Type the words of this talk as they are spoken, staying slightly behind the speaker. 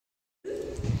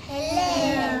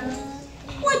Hello.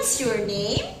 What's your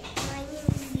name? My name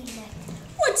is Zila.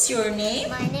 What's your name?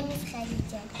 My name is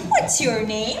Khadija. What's your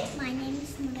name? My name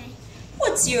is Murai.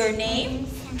 What's your My name? name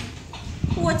is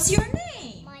Sana. What's your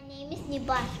name? My name is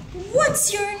Nibar.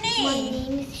 What's your My name?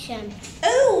 name is Sham.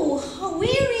 Oh, how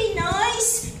very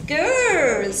nice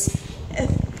girls.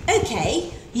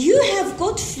 Okay, you have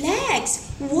got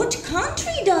flags. What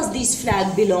country does this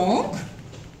flag belong?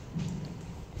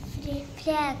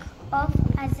 Flag of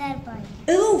Azerbaijan.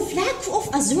 Oh, flag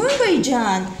of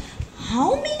Azerbaijan.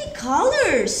 How many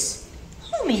colors?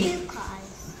 How many? 2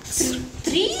 colors.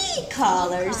 Three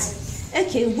colors.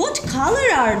 Okay, what color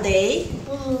are they?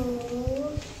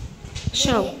 Blue.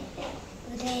 Show.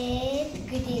 Red.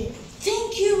 Green.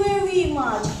 Thank you very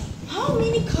much. How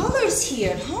many colors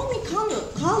here? How many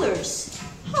colors?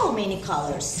 How many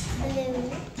colors?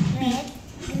 Blue. Red.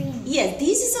 Green. Yes,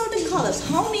 these are the colors.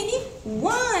 How many?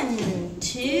 1,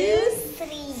 2, 3.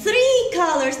 3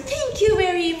 colors. Thank you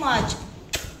very much.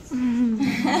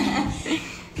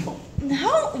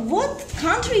 What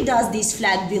country does this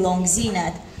flag belong,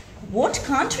 Zinat? What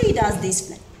country does this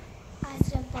flag?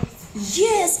 Azerbaijan.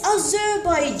 Yes,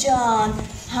 Azerbaijan.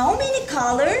 How many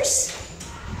colors?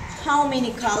 How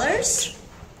many colors?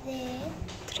 Red.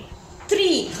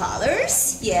 3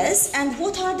 colors. Yes, and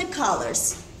what are the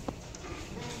colors?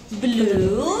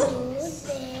 Blue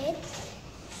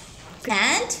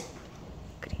Red.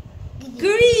 and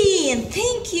green.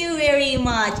 Thank you very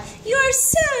much. You are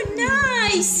so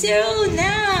nice, so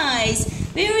nice.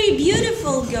 Very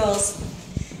beautiful girls.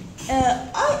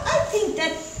 I think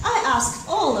that I asked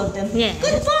all of them. Yes.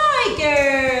 Goodbye,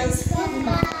 girls.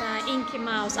 Goodbye. Inky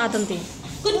Mouse, Adamdi.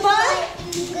 Goodbye.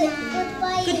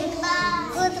 Goodbye. Goodbye.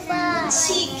 Goodbye.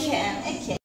 Chicken. Okay.